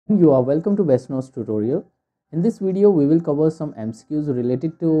You are welcome to Best Notes tutorial. In this video, we will cover some MCQs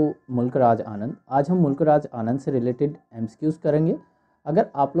related to मुल्क राज आनंद. आज हम मुल्क राज आनंद से related MCQs करेंगे. अगर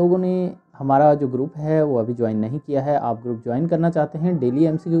आप लोगों ने हमारा जो ग्रुप है वो अभी ज्वाइन नहीं किया है, आप ग्रुप ज्वाइन करना चाहते हैं डेली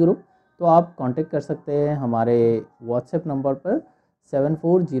MCQ ग्रुप, तो आप कांटेक्ट कर सकते हैं हमारे व्हाट्सएप नंबर पर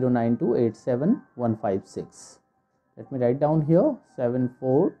 7409287156. Let me write down here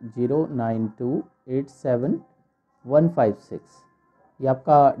 7409287156. ये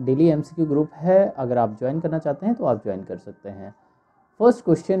आपका डेली MCQ ग्रुप है. अगर आप ज्वाइन करना चाहते हैं तो आप ज्वाइन कर सकते हैं. फर्स्ट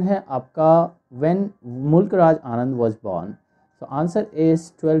क्वेश्चन है आपका, व्हेन मुल्क Raj Anand was born. So answer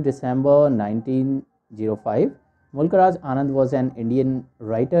is 12 December 1905. Mulk Raj Anand was an Indian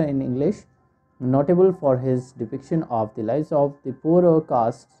writer in English, notable for his depiction of the lives of the poorer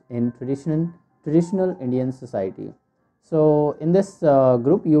castes in traditional Indian society. So in this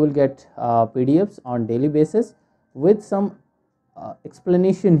group you will get PDFs on daily basis with some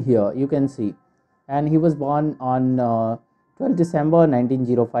explanation here you can see. And he was born on 12 December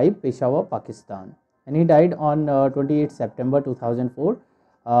 1905, Peshawar, Pakistan, and he died on 28 September 2004,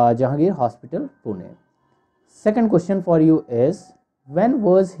 Jahangir Hospital, Pune. Second question for you is, when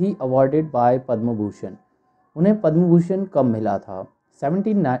was he awarded by Padma Bhushan? उन्हें पद्म भूषण कब मिला था?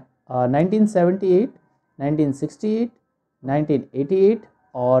 1978, 1968, 1988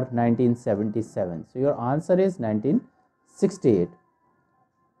 or 1977? So your answer is 1968.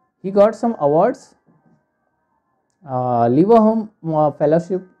 He got some awards. Leverhulme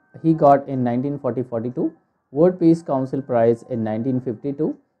Fellowship he got in 1940-42, World Peace Council Prize in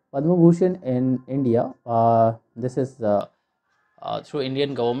 1952, Padma Bhushan in India, this is through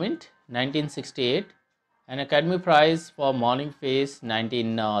Indian government, 1968, an Academy Prize for Morning Face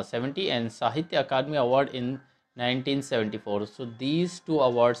 1970, and Sahitya Academy Award in 1974. So these two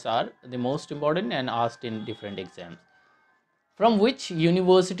awards are the most important and asked in different exams. From which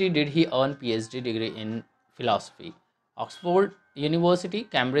university did he earn PhD degree in philosophy? Oxford University,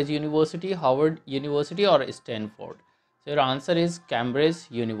 Cambridge University, Harvard University or Stanford? So your answer is Cambridge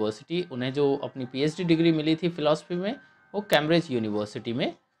University. उन्हें जो अपनी PhD degree मिली थी philosophy में वो Cambridge University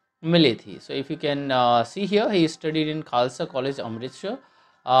में मिली थी. So if you can see here, he studied in Khalsa College, Amritsar,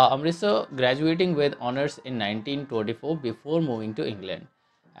 graduating with honors in 1924 before moving to England.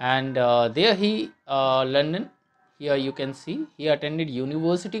 And there he London. Here you can see he attended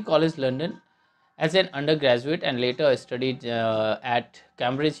University College London as an undergraduate and later studied at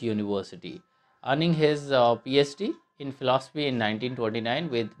Cambridge University, earning his PhD in philosophy in 1929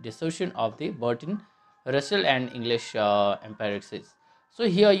 with discussion of the Bertrand Russell and English empiricists. So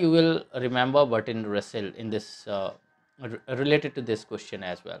here you will remember Bertrand Russell in this related to this question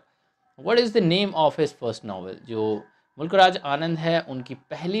as well. What is the name of his first novel? जो मुल्क राज आनंद है उनकी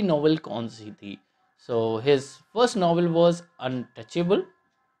पहली novel कौन सी थी? So his first novel was Untouchable.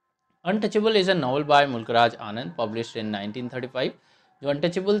 Untouchable is a novel by Mulk Raj Anand published in 1935. जो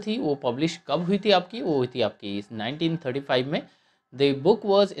Untouchable थी वो publish कब हुई थी आपकी? वो हुई थी आपकी 1935 में. The book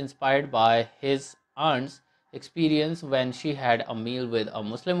was inspired by his aunt's experience when she had a meal with a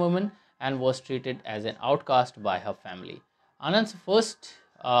Muslim woman and was treated as an outcast by her family. Anand's first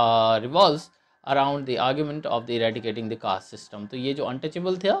revolves around the argument of the eradicating the caste system. तो ये जो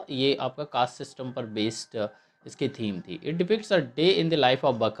untouchable था ये आपका caste system पर based इसकी theme थी. It depicts a day in the life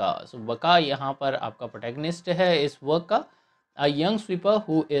of बका. सो बका यहाँ पर आपका प्रोटैगनिस्ट है इस वर्क का. A young sweeper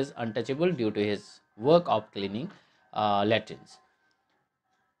who is untouchable due to his work of cleaning latrines.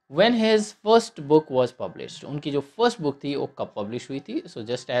 When his first book was published, उनकी जो फर्स्ट बुक थी वो कब पब्लिश हुई थी? So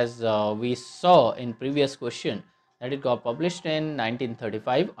just as we saw in previous question that it got published in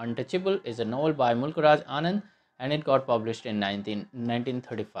 1935. Untouchable is a novel by Mulk Raj Anand and it got published in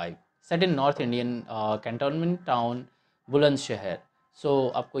 1935. Set in North Indian cantonment town Bulandshahr. So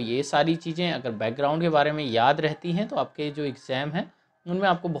आपको ये सारी चीज़ें अगर background के बारे में याद रहती हैं तो आपके जो एग्ज़ाम हैं उनमें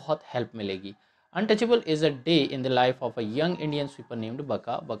आपको बहुत हेल्प मिलेगी. Untouchable is a day in the life of a young Indian sweeper named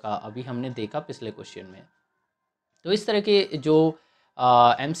बका. बका अभी हमने देखा पिछले क्वेश्चन में. तो इस तरह के जो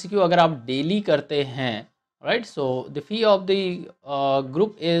MCQ अगर आप डेली करते हैं, right, so the fee of the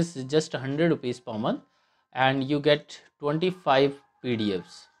group is just 100 rupees per month and you get 25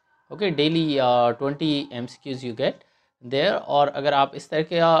 PDFs. Okay, daily 20 MCQs you get there. और अगर आप इस तरह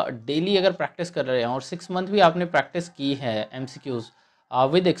के डेली अगर प्रैक्टिस कर रहे हैं और 6 मंथ भी आपने प्रैक्टिस की है MCQs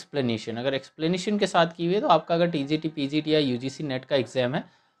विद एक्सप्लेनेशन, अगर एक्सप्लेनेशन के साथ की हुई है तो आपका अगर TGT PGT या UGC नेट का एग्ज़ाम है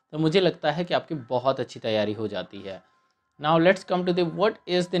तो मुझे लगता है कि आपकी बहुत अच्छी तैयारी हो जाती है. Now let's come to the what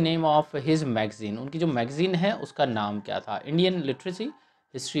is the name of his magazine. उनकी जो मैगजीन है उसका नाम क्या था? Indian literacy,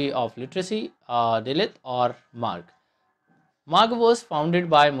 history of literacy, दिलित और मार्ग. मार्ग वॉज फाउंडेड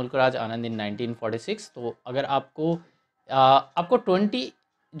बाय मुल्क राज आनंद इन 1946. तो अगर आपको 20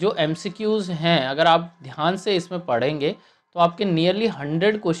 जो MCQs हैं अगर आप ध्यान से इसमें पढ़ेंगे तो आपके नियरली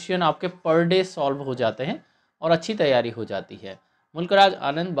 100 क्वेश्चन आपके पर डे सॉल्व हो जाते हैं और अच्छी तैयारी हो जाती है। मुल्क Raj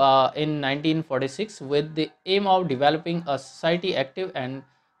Anand in 1946 with the aim of developing a society active and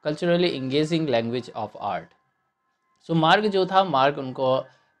culturally engaging language of art। सो मार्ग जो था, मार्ग उनको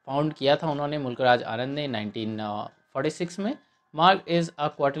फाउंड किया था उन्होंने, मुल्क राज आनंद ने 1946 में। मार्ग is a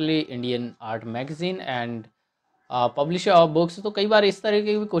quarterly Indian art magazine and publisher of books. तो कई बार इस तरह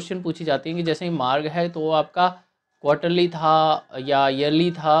के भी क्वेश्चन पूछी जाती हैं कि जैसे ही मार्ग है तो वो आपका क्वार्टरली था या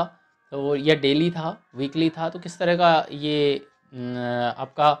ईयरली था, तो या डेली था, वीकली था, तो किस तरह का ये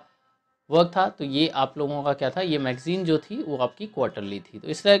आपका वर्क था। तो ये आप लोगों का क्या था, ये मैगजीन जो थी वो आपकी क्वार्टरली थी। तो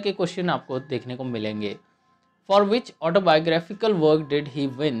इस तरह के क्वेश्चन आपको देखने को मिलेंगे। For which autobiographical work did he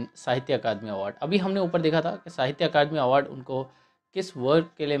win साहित्य अकादमी अवार्ड। अभी हमने ऊपर देखा था कि साहित्य अकादमी अवार्ड उनको किस वर्क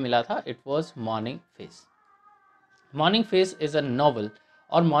के लिए मिला था। It was morning face. Morning face is a novel.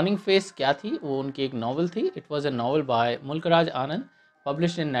 और मॉर्निंग फेस क्या थी, वो उनकी एक नॉवल थी। It was a novel bye मुल्क Raj Anand,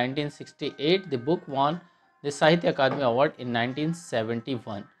 published in 1968। The book won the साहित्य अकादमी अवार्ड इन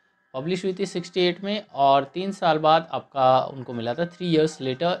 1971। पब्लिश हुई थी 68 में और 3 साल बाद आपका उनको मिला था। 3 years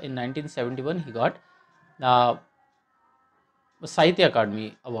letter in 1971 he got Sahitya Academy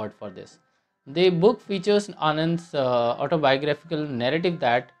Award for this. The book features Anand's autobiographical narrative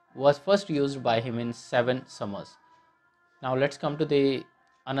that was first used by him in 7 Summers. Now let's come to the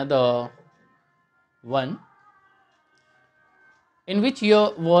another one. In which year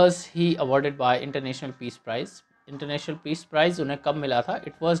was he awarded by International Peace Prize? International Peace Prize उन्हें कब मिला था?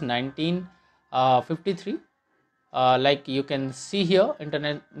 It was 1953. Like you can see here,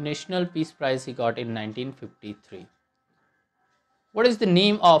 International Peace Prize he got in 1953. What is the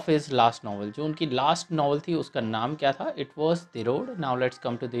name of his last novel? जो उनकी last novel थी उसका नाम क्या था? It was The Road. Now let's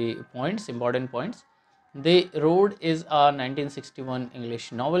come to the points, important points. The Road is a 1961 English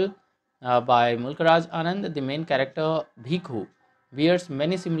novel by Mulk Raj Anand. The main character Bhikhu bears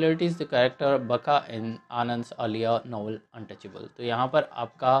many similarities to the character Baka in Anand's earlier novel Untouchable. तो यहाँ पर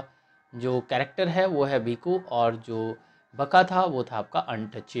आपका जो character है वो है भीखू और जो बका था वो था आपका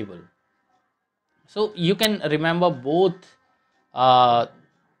untouchable. So you can remember both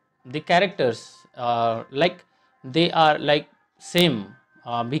the characters like they are like same,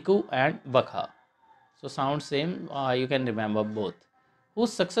 Bhikkhu and Bakha, so sound same. You can remember both.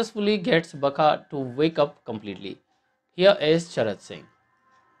 Who successfully gets Bakha to wake up completely? Here is Charat Singh.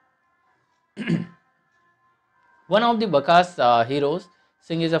 One of the Baka's heroes,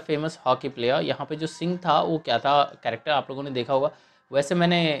 Singh is a famous hockey player. यहाँ पे जो सिंह था वो क्या था character आप लोगों ने देखा होगा। वैसे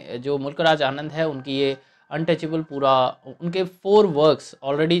मैंने जो मुल्क राज आनंद है उनकी ये अनटचेबल पूरा उनके 4 वर्क्स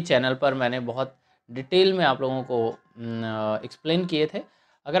ऑलरेडी चैनल पर मैंने बहुत डिटेल में आप लोगों को एक्सप्लेन किए थे।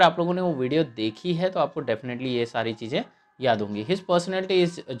 अगर आप लोगों ने वो वीडियो देखी है तो आपको डेफिनेटली ये सारी चीज़ें याद होंगी। His personality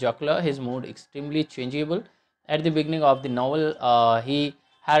is जॉकलर, his mood extremely changeable. At the beginning of the novel he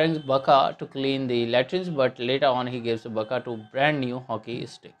harangues Baka to clean the latrines, but later on he gives Baka to brand new hockey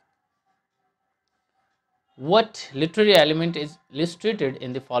stick. What literary element is illustrated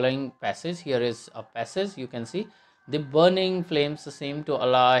in the following passage? Here is a passage. You can see the burning flames seem to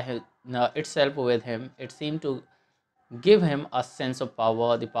ally itself with him. It seemed to give him a sense of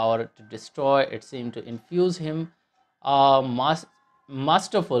power, the power to destroy. It seemed to infuse him a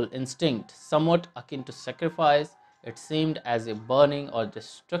masterful instinct, somewhat akin to sacrifice. It seemed as if burning or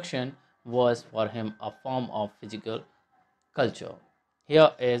destruction was for him a form of physical culture. Here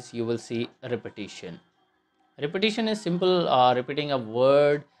is you will see repetition. Repetition is simple repeating a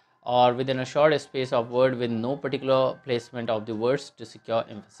word or within a short space of word with no particular placement of the words to secure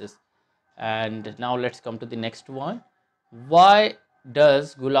emphasis. And now let's come to the next one. Why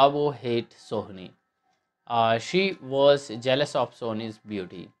does Gulabo hate Sohni? She was jealous of Sohni's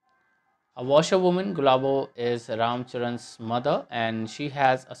beauty. A washerwoman, Gulabo is Ramcharan's mother, and she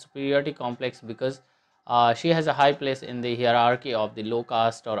has a superiority complex because she has a high place in the hierarchy of the low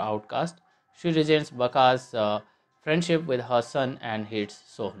caste or outcast. She resents Baka's friendship with her son and hates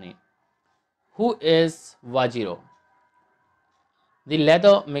Sohni. Who is Wajiro? The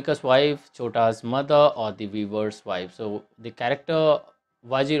leather maker's wife, Chota's mother, or the weaver's wife. So the character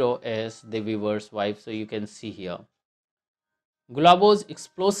Wajiro is the weaver's wife. So you can see here. Gulabo's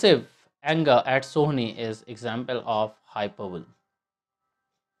explosive anger at Sohni is example of hyperbole.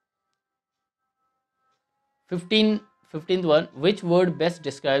 15th one, which word best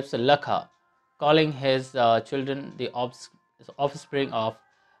describes Lakha calling his children the offspring of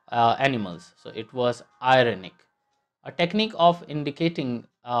animals? So it was ironic. A technique of indicating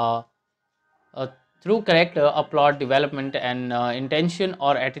through character, a plot development and intention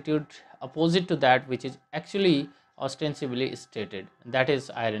or attitude opposite to that which is actually ostensibly stated. That is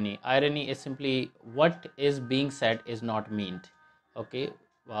irony. Irony is simply what is being said is not meant. Okay,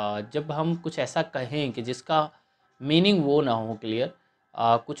 जब हम कुछ ऐसा कहें कि जिसका meaning वो ना हो क्लियर,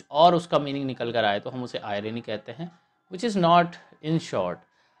 कुछ और उसका मीनिंग निकल कर आए, तो हम उसे आयरनी कहते हैं. Which is not in short,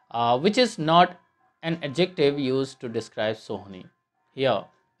 which is not an adjective used to describe Sohni. Here,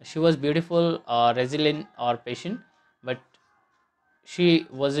 she was beautiful, resilient, or patient, but she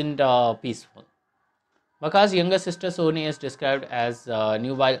wasn't peaceful. Baka's younger sister Sohni is described as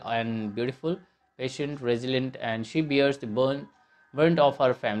nubile and beautiful, patient, resilient, and she bears the burnt of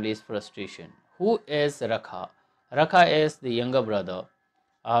her family's frustration. Who is Rakha? Rakha is the younger brother.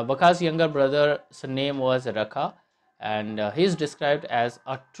 Baka's younger brother's name was Rakha, and he is described as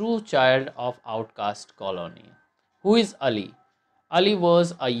a true child of outcast colony. Who is Ali? Ali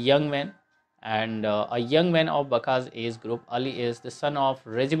was a young man, and a young man of Baka's age group. Ali is the son of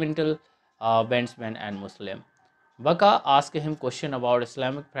regimental bandsman and Muslim. Baka asks him question about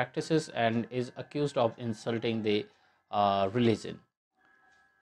Islamic practices and is accused of insulting the religion.